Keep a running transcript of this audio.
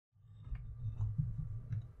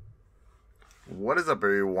What is up,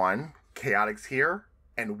 everyone? Chaotix here,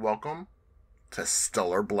 and welcome to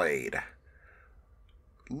Stellar Blade.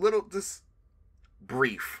 Just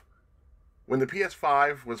brief. When the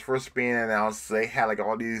PS5 was first being announced, they had like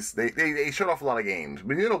all these, they showed off a lot of games.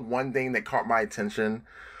 But you know, one thing that caught my attention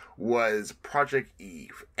was Project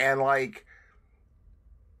Eve. And like,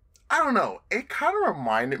 I don't know, it kind of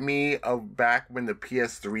reminded me of back when the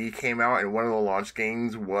PS3 came out and one of the launch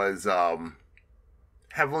games was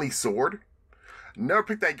Heavenly Sword. Never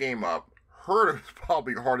picked that game up. Heard it was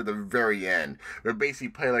probably hard at the very end. But basically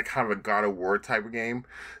play like kind of a God of War type of game.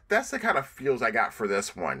 That's the kind of feels I got for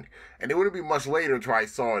this one. And it wouldn't be much later until I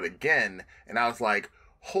saw it again. And I was like,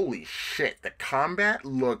 holy shit, the combat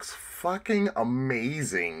looks fucking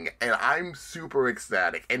amazing. And I'm super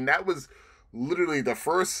ecstatic. And that was literally the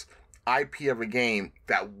first IP of a game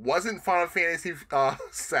that wasn't Final Fantasy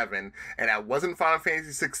 7 and that wasn't Final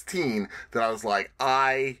Fantasy 16 that I was like,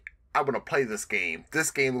 I want to play this game.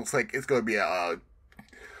 This game looks like it's going to be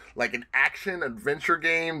like an action adventure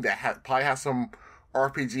game that probably has some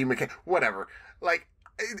RPG mechanic, whatever. Like,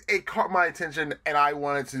 it caught my attention and I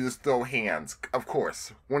wanted to just throw hands. Of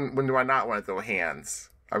course. When do I not want to throw hands?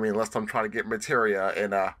 I mean, unless I'm trying to get materia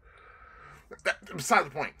and, besides the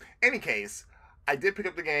point. Any case, I did pick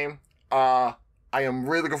up the game. I am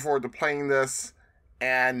really looking forward to playing this.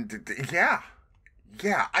 And, yeah.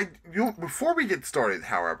 Before we get started,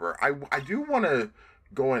 however, I do want to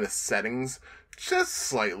go into settings just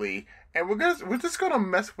slightly, and we're just gonna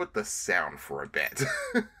mess with the sound for a bit.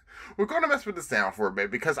 We're gonna mess with the sound for a bit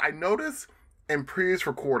because I noticed in previous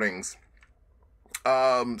recordings,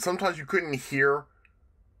 sometimes you couldn't hear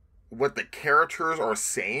what the characters are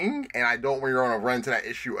saying, and I don't want to run into that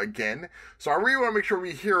issue again. So I really want to make sure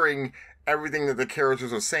we're hearing everything that the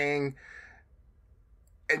characters are saying,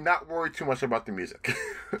 and not worry too much about the music.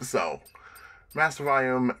 So, master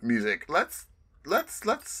volume music. Let's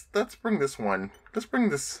bring this one. Let's bring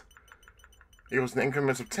this. It was in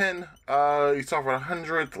increments of 10. You saw for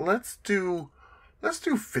 100. Let's do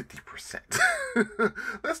 50%.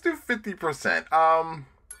 Let's do 50%.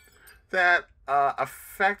 That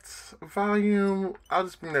effects volume. I'll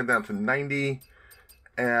just bring that down to 90.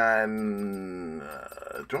 And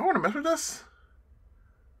do I want to mess with this?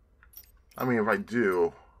 I mean, if I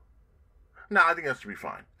do... No, I think that should be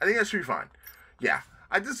fine. Yeah.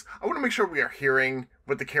 I want to make sure we are hearing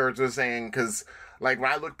what the characters are saying, because, like,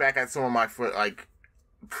 when I look back at some of my,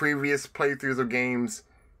 previous playthroughs of games,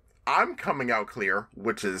 I'm coming out clear,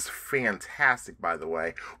 which is fantastic, by the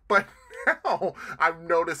way. But now, I'm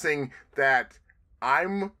noticing that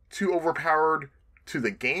I'm too overpowered to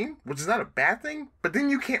the game, which is not a bad thing, but then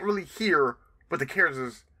you can't really hear what the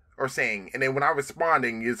characters are saying, and then when I'm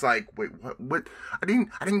responding, it's like, wait, what? I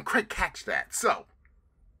didn't quite catch that. So,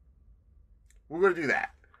 we're gonna do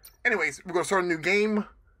that. Anyways, we're gonna start a new game,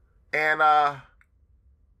 and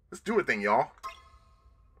let's do it then, y'all.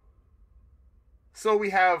 So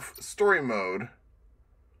we have story mode.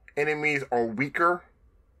 Enemies are weaker,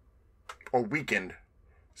 or weakened.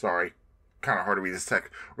 Sorry, kind of hard to read this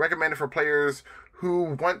text. Recommended for players who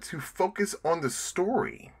want to focus on the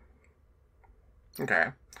story. Okay.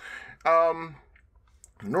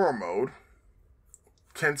 Normal mode.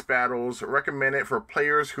 Tense battles. Recommended for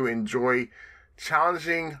players who enjoy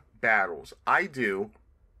challenging battles. I do.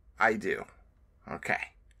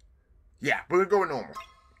 Okay. Yeah, we're gonna go with normal.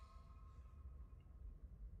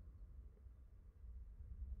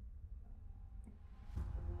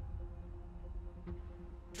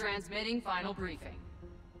 Transmitting final briefing.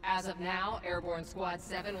 As of now, Airborne Squad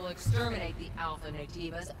 7 will exterminate the Alpha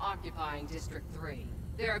Nativas occupying District 3.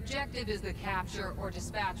 Their objective is the capture or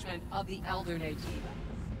dispatchment of the Elder Nativa.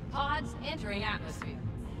 Pods entering atmosphere.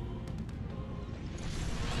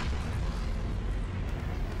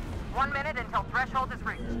 1 minute until threshold is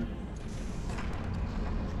reached.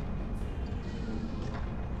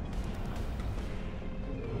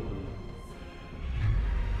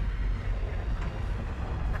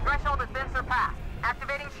 The threshold has been surpassed.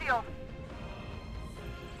 Activating shield.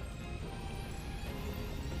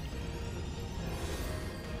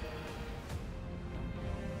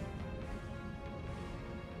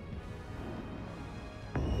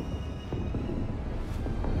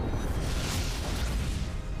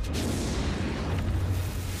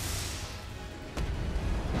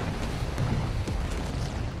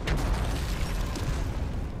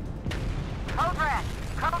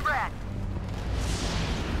 Code red.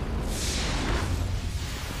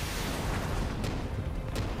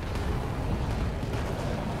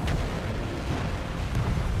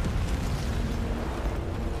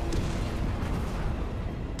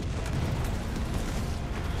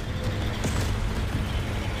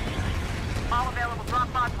 available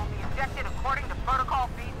drop pods will be ejected according to Protocol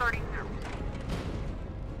B32.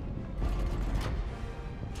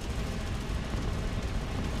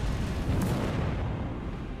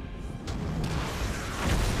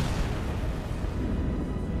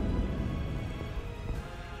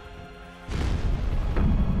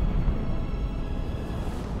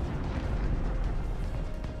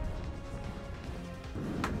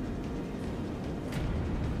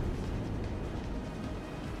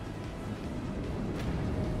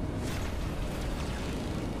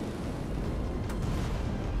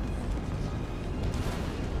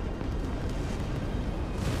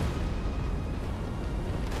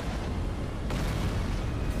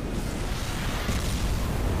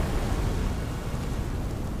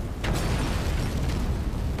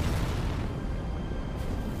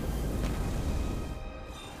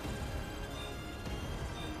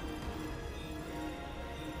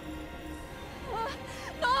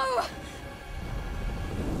 No!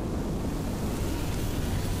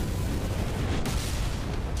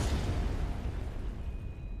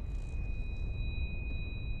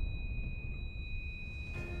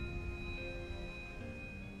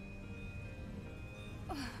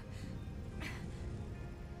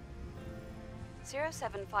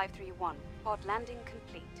 07531, pod landing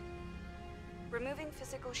complete. Removing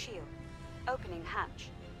physical shield. Opening hatch.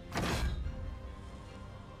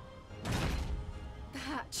 The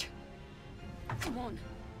hatch. Come on.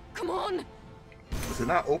 Come on! Is it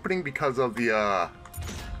not opening because of the,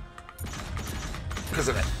 because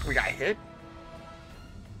of it? We got hit?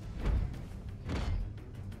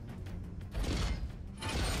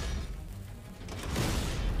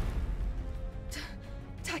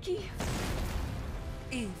 Taki?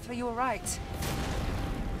 Eve, are you alright?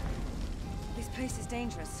 This place is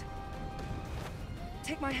dangerous.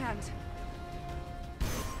 Take my hand.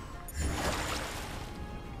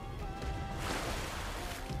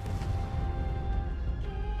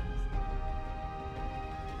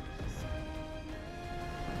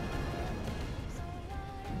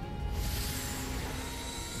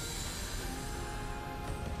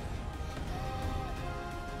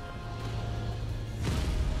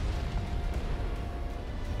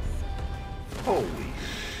 Holy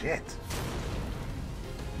shit.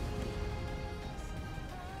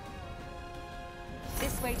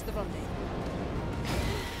 This way to the rendezvous.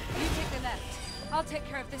 You take the left. I'll take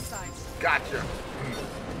care of this side. Gotcha.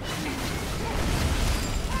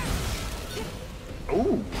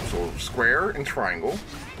 Ooh, so square and triangle.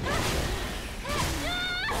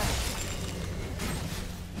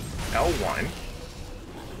 L1.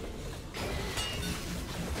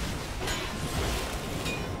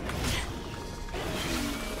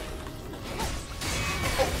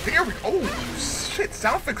 There we go. Oh, shit.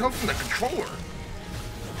 Sound effect comes from the controller.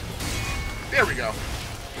 There we go.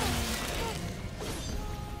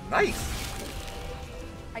 Nice.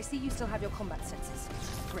 I see you still have your combat senses.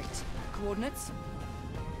 Great. Coordinates?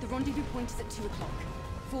 The rendezvous point is at 2 o'clock.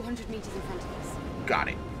 400 meters in front of us. Got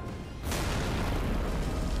it.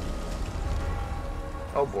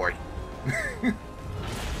 Oh boy.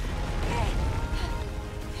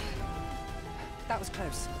 That was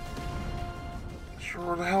close.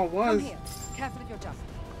 Sure the hell Come was. here. Careful of your jump.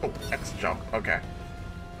 Oh, X jump. Okay.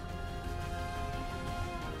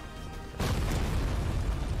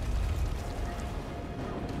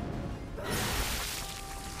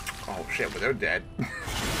 Oh shit, but they're dead.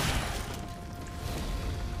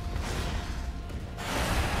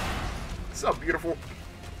 What's up, beautiful?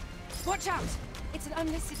 Watch out! It's an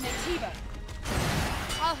unlisted Nativo.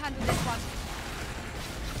 I'll handle this one.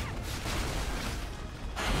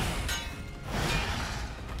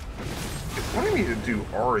 It's wanting me to do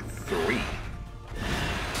R3.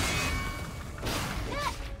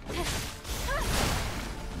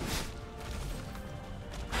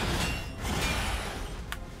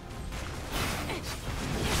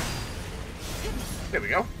 There we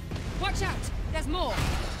go. Watch out! There's more!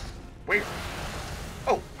 Wait.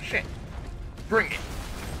 Oh, shit. Bring it.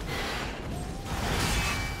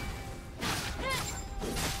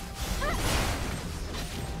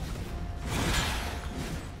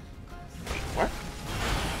 What?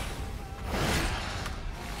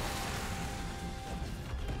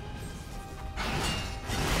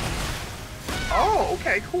 Oh,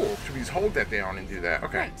 okay, cool. Should we just hold that down and do that?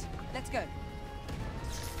 Okay. Great. Let's go.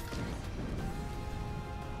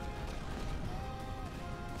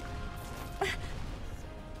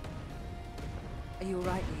 Are you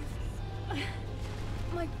alright, Eve?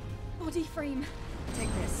 My body frame.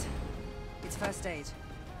 Take this. It's first aid.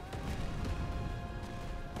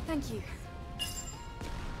 Thank you.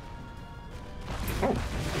 Oh,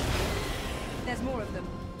 There's more of them.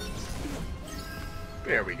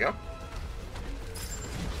 There we go.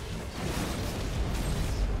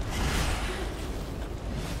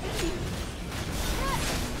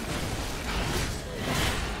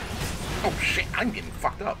 Oh shit, I'm getting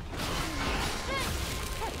fucked up.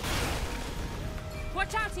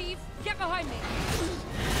 Watch out, Eve! Get behind me!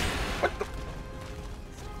 What the?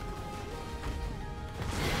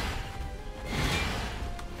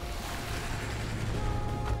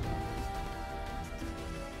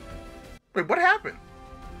 Wait, what happened?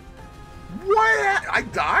 What? I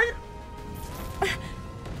died?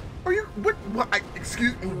 Are you? What?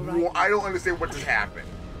 Excuse me. Right. I don't understand what just happened.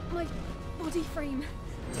 My body frame.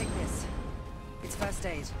 Take this. It's first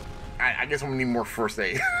aid. I guess I'm gonna need more first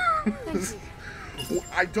aid. Thank you.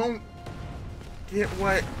 I don't get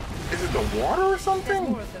what. Is it the water or There's something?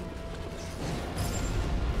 more of them.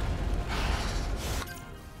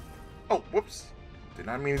 Oh, whoops. Did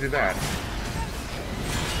not mean to do that.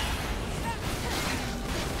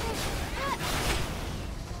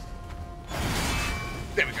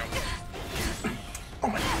 There we go. Oh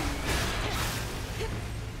my god.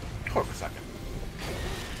 Hold on a second.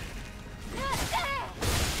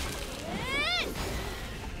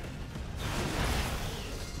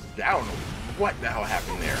 I don't know what the hell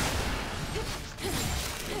happened there.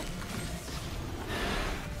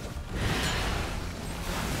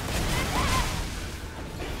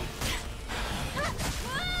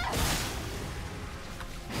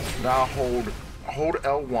 Now hold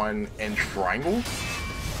L1 and triangle.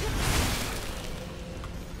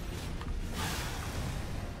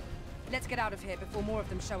 Let's get out of here before more of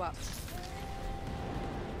them show up.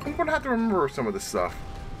 I'm gonna have to remember some of this stuff.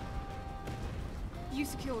 You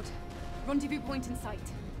secured. Rendezvous point in sight.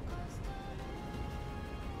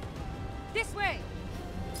 This way!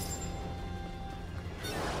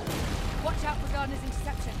 Watch out for Gardner's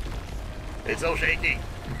interception. It's so shaky.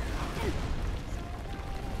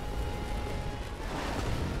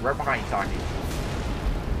 Right behind you, Taki.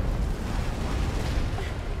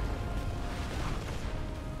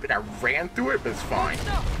 I think I ran through it, but it's fine.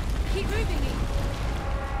 Stop! Keep moving, Eve.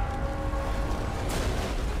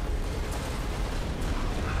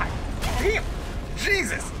 Damn!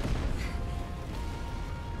 Jesus!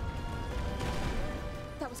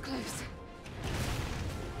 That was close.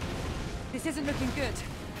 This isn't looking good.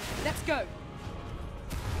 Let's go.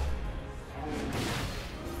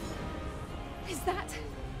 Is that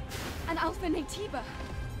an Alpha Natiba?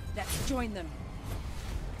 Let's join them.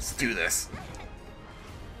 Let's do this.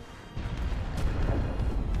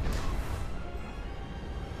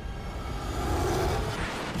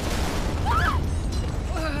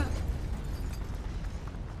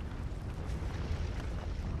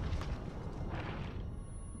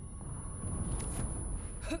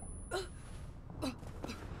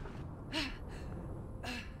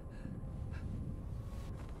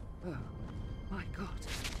 My God.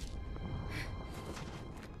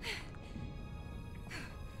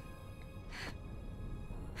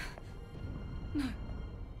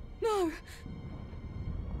 No!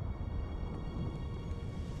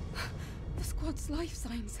 The squad's life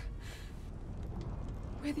signs.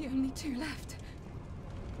 We're the only two left.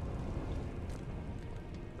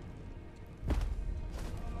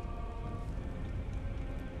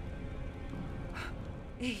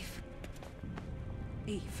 Eve.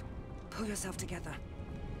 Eve, pull yourself together.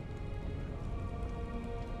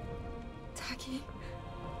 Taki?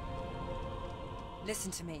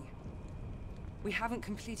 Listen to me. We haven't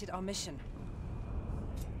completed our mission.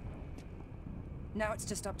 Now it's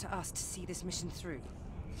just up to us to see this mission through.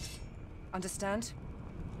 Understand?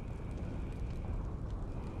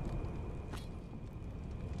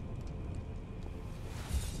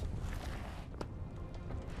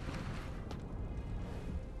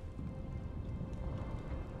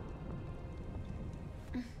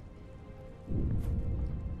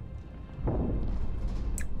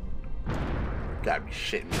 Gotta be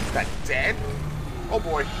shitting me. Is that dead? Oh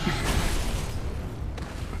boy.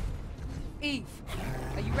 Eve,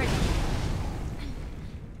 are you ready?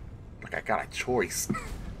 Like I got a choice.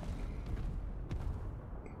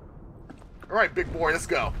 Alright, big boy, let's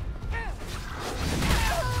go.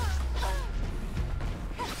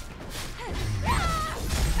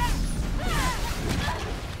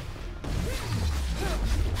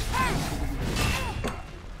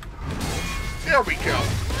 There we go.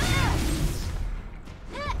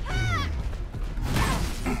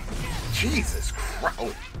 Jesus Christ.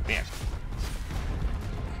 Oh, man.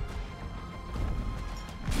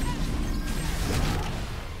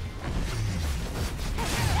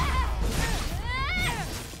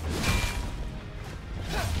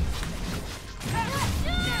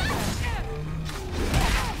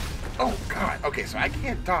 Oh, God. Okay, so I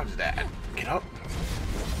can't dodge that. Get up.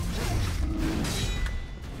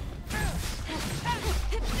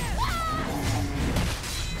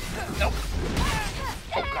 Nope.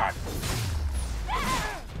 Oh, God.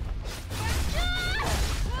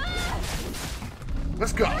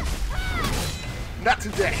 Let's go. Not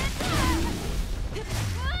today.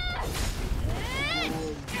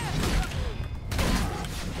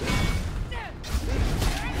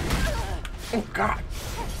 Oh, God.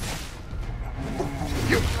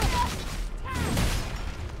 You.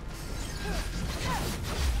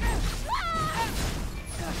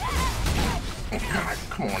 Oh, God.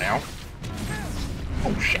 Come on now.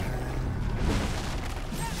 Oh, shit.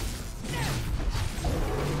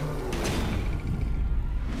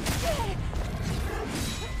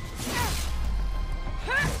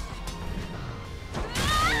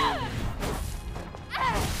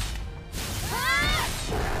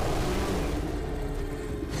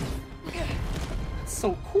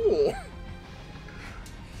 So cool.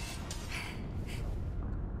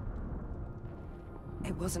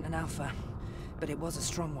 It wasn't an alpha, but it was a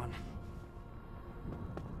strong one.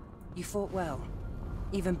 You fought well.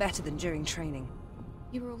 Even better than during training.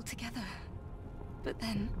 You were all together. But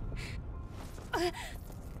then...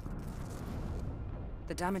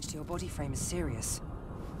 The damage to your body frame is serious.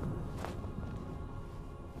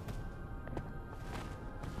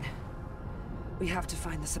 We have to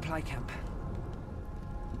find the supply camp.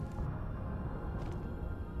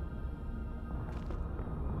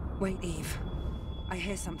 Wait, Eve. I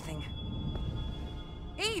hear something.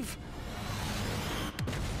 Eve!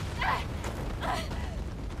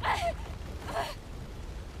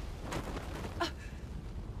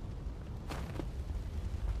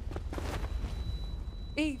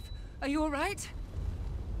 Eve, are you all right?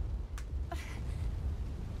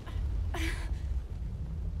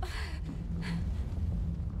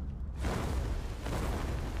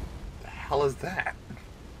 The hell is that?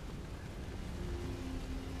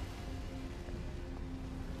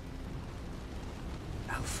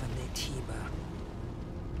 Alpha Natiba.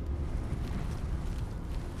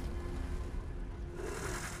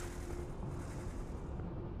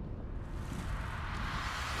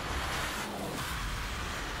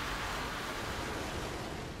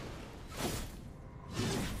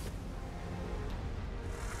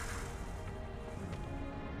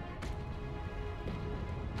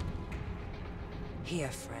 Here,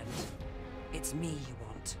 friend. It's me you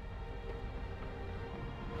want.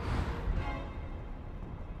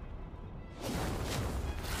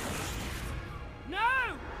 No!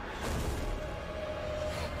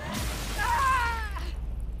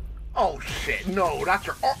 Oh shit! No, not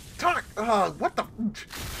your. Oh, talk. What the?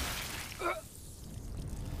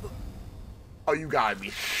 Oh, you gotta be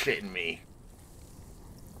shitting me.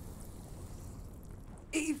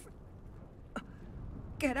 Eve!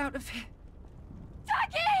 Get out of here.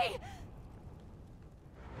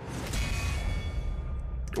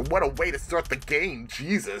 What a way to start the game,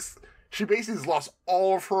 Jesus. She basically has lost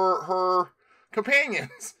all of her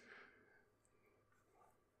companions.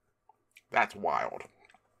 That's wild.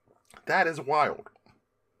 That is wild.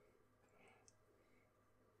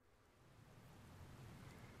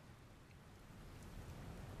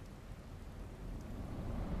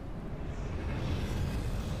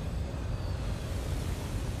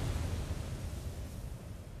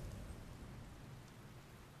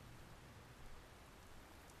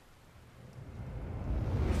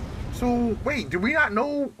 So, wait, do we not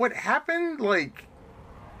know what happened, like,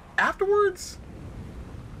 afterwards?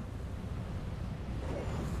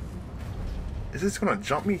 Is this gonna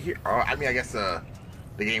jump me here? I mean, I guess the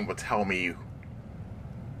game will tell me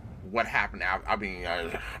what happened after. I mean,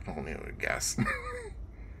 I don't even guess.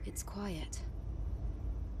 It's quiet.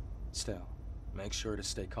 Still, make sure to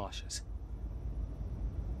stay cautious.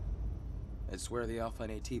 It's where the Alpha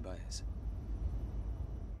Natiba is.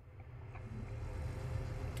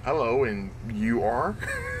 Hello, and you are?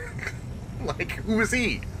 Like, who is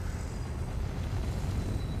he?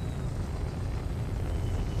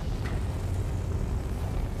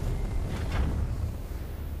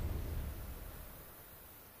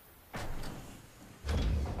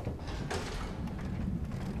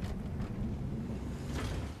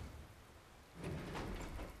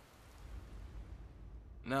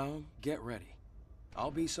 Now, get ready. I'll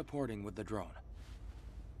be supporting with the drone.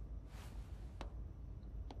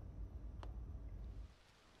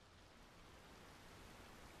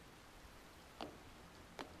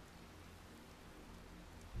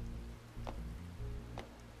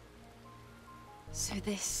 So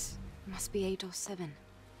this must be Adolf 7.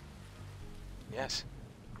 Yes.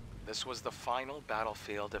 This was the final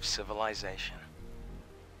battlefield of civilization.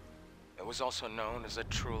 It was also known as a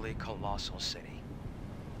truly colossal city.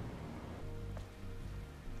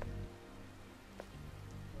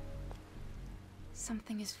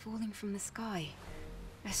 Something is falling from the sky.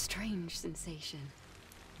 A strange sensation.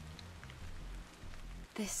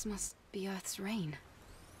 This must be Earth's rain.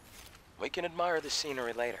 We can admire the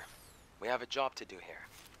scenery later. We have a job to do here.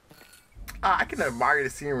 I can admire the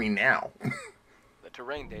scenery now. The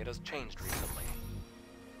terrain data's changed recently.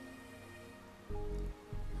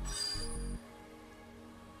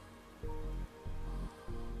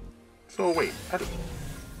 So wait,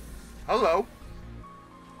 hello?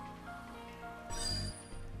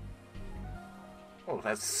 Oh,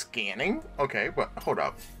 that's scanning? Okay, but hold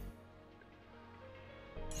up.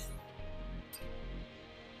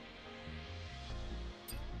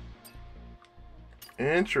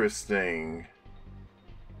 Interesting.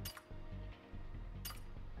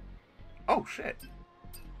 Oh, shit.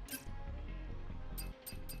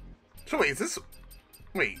 So wait, is this...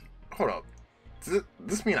 Wait, hold up. Does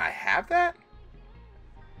this mean I have that?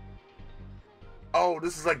 Oh,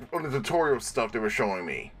 this is like one of the tutorial stuff they were showing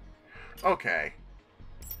me. Okay.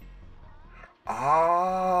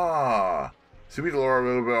 Ah. So we need to learn a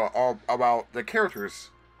little bit all about the characters.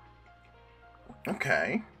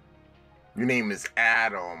 Okay. Your name is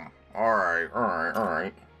Adam.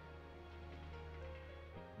 Alright.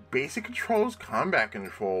 Basic controls, combat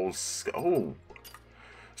controls. Oh.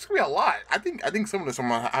 It's gonna be a lot. I think some of this I'm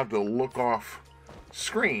gonna have to look off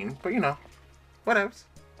screen, but you know, whatevs.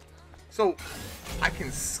 So I can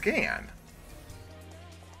scan.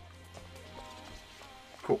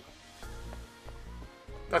 Cool.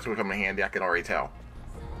 That's gonna come in handy, I can already tell.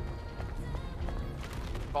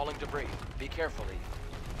 Falling debris. Be careful, Eve.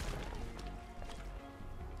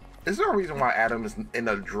 Is there a reason why Adam is in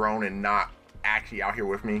a drone and not actually out here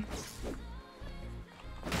with me?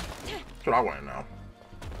 That's what I want to know.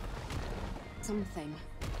 Something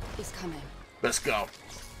is coming. Let's go.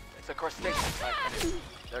 It's a crustacean type enemy.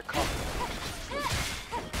 They're coming.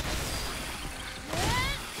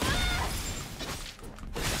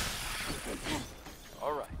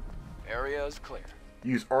 Alright. Area is clear.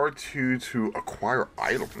 Use R2 to acquire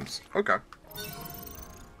items. Okay.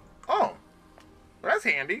 Oh. Well, that's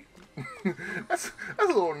handy. that's a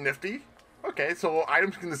little nifty. Okay, so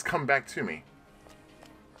items can just come back to me.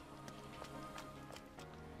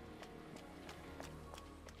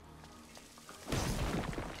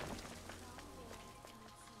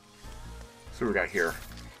 So we got here.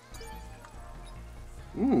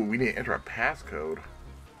 Ooh, we need to enter a passcode.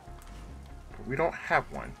 But we don't have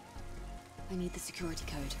one. I need the security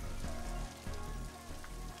code.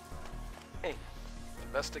 Hey,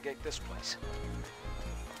 investigate this place.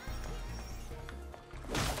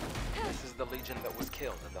 This is the Legion that was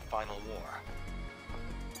killed in the final war.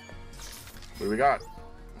 What do we got?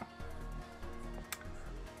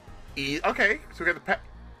 Okay, so we got the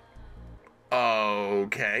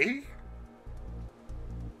okay.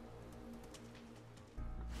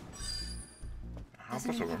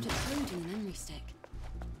 There's an encrypted code in the memory stick.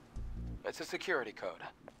 It's a security code,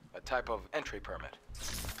 a type of entry permit.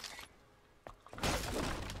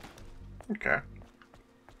 Okay.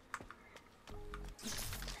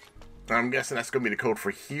 I'm guessing that's gonna be the code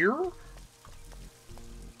for here?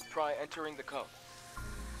 Try entering the code.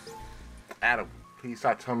 Adam, please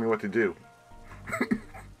stop telling me what to do.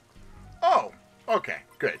 Oh, okay,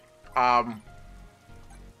 good.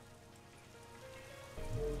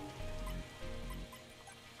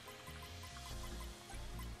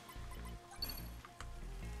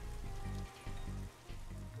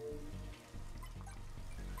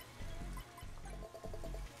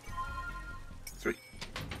 Sweet.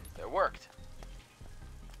 It worked.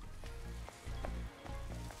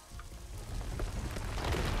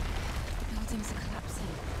 The buildings are collapsing.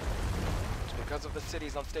 It's because of the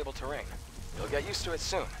city's unstable terrain. You'll get used to it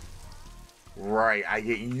soon. Right, I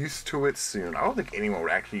get used to it soon. I don't think anyone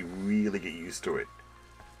would actually really get used to it.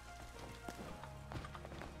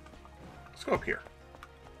 Let's go up here.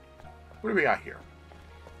 What do we got here?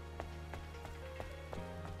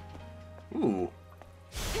 Ooh.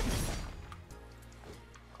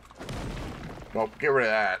 Well, get rid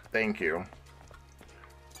of that. Thank you.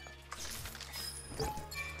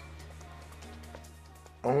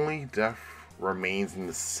 Only death remains in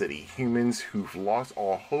the city. Humans who've lost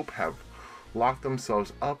all hope have locked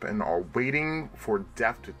themselves up and are waiting for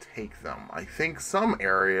death to take them. I think some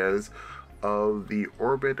areas of the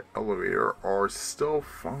orbit elevator are still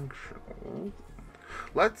functional.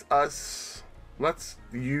 Let's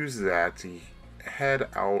use that to head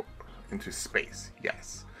out into space.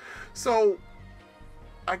 Yes. So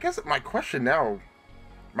I guess my question now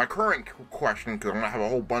my current question, because I'm gonna have a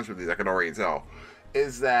whole bunch of these, I can already tell,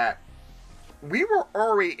 is that we were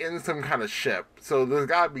already in some kind of ship, so there's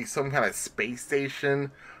gotta be some kind of space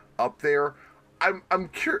station up there. I'm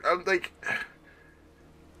curious. I'm like,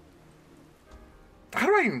 how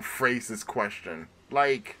do I even phrase this question?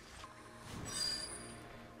 Like,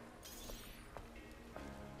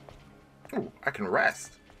 oh, I can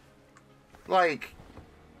rest. Like,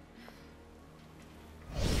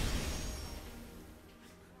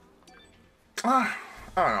 I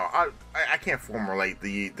don't know. I can't formulate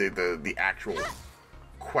the actual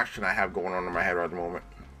question I have going on in my head right at the moment.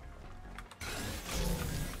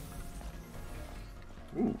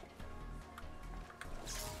 Ooh.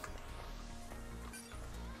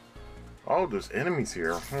 Oh, there's enemies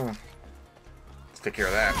here. Let's take care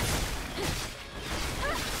of that.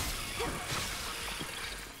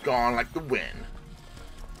 Gone like the wind.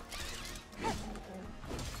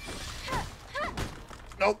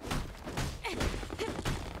 Nope.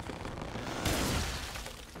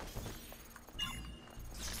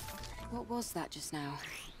 What was that just now?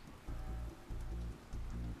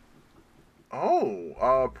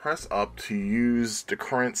 Oh, press up to use the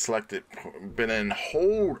current selected, but then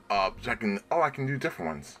hold up so I can do different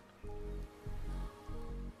ones.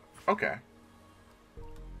 Okay.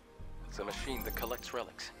 It's a machine that collects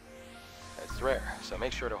relics. It's rare, so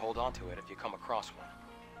make sure to hold on to it if you come across one.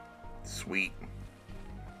 Sweet.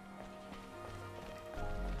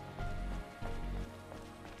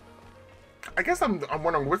 I guess I'm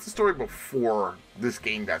wondering, what's the story before this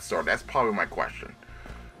game got started? That's probably my question.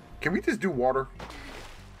 Can we just do water?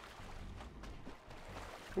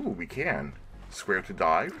 Ooh, we can. Square to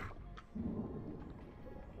dive.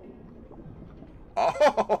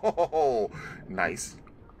 Oh, nice.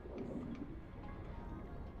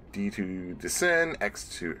 D to descend,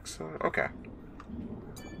 X to accelerate. Okay.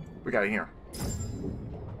 We got it here.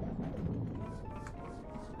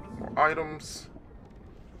 More items.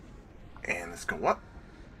 And let's go up.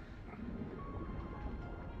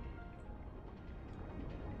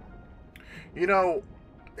 You know,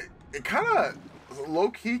 it kind of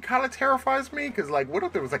low-key kind of terrifies me, because, like, what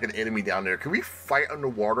if there was, like, an enemy down there? Can we fight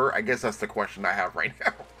underwater? I guess that's the question I have right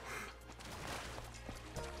now.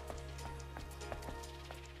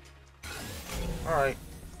 Alright.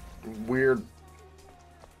 Weird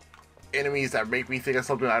enemies that make me think of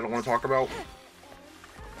something I don't want to talk about.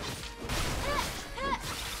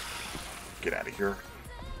 Get out of here.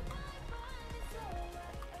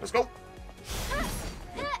 Let's go.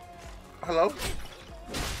 Hello?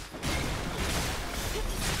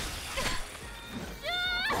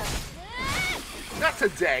 Not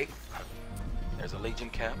today. There's a Legion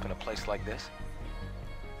camp in a place like this.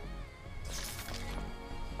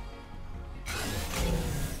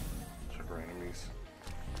 Check our enemies.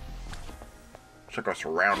 Check our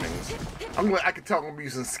surroundings. I can tell I'm gonna be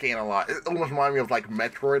using scan a lot. It almost reminds me of like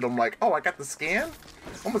Metroid. I'm like, oh, I got the scan?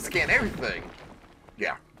 I'm gonna scan everything.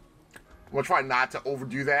 Yeah. I'm gonna try not to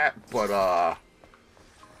overdo that, but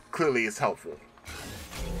clearly it's helpful.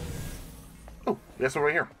 Oh, there's one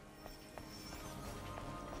right here.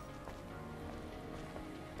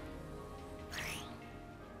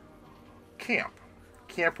 Camp.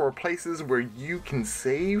 Camp are places where you can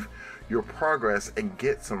save your progress and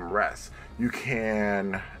get some rest. You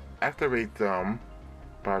can activate them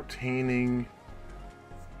by obtaining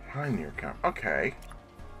Pioneer Camp. Okay.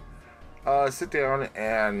 Sit down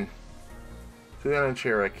in a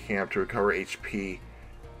chair at camp to recover HP,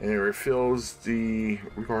 and it refills the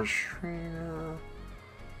recharge trainer.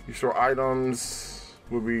 You store items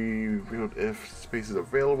will be revealed if space is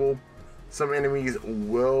available. Some enemies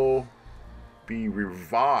will be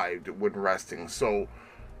revived when resting. So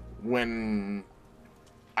when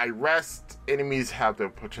I rest, enemies have the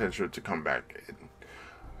potential to come back in.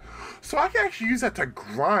 So I can actually use that to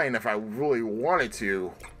grind if I really wanted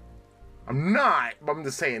to. I'm not, but I'm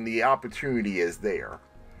just saying the opportunity is there.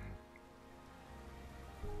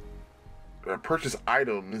 Purchase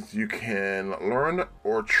items you can learn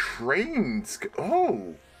or train.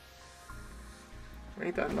 Oh,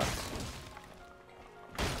 ain't that nice?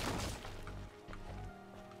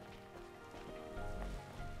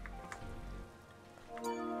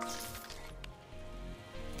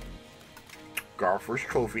 Got our first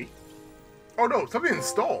trophy. Oh no, something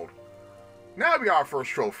installed. Now we got our first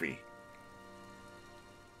trophy.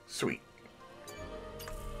 Sweet.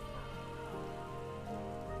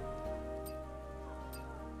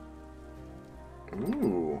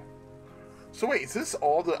 Ooh. So wait, is this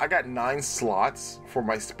all the... I got 9 slots for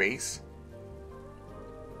my space?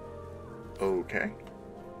 Okay.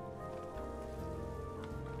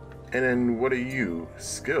 And then what are you?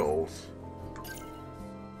 Skills.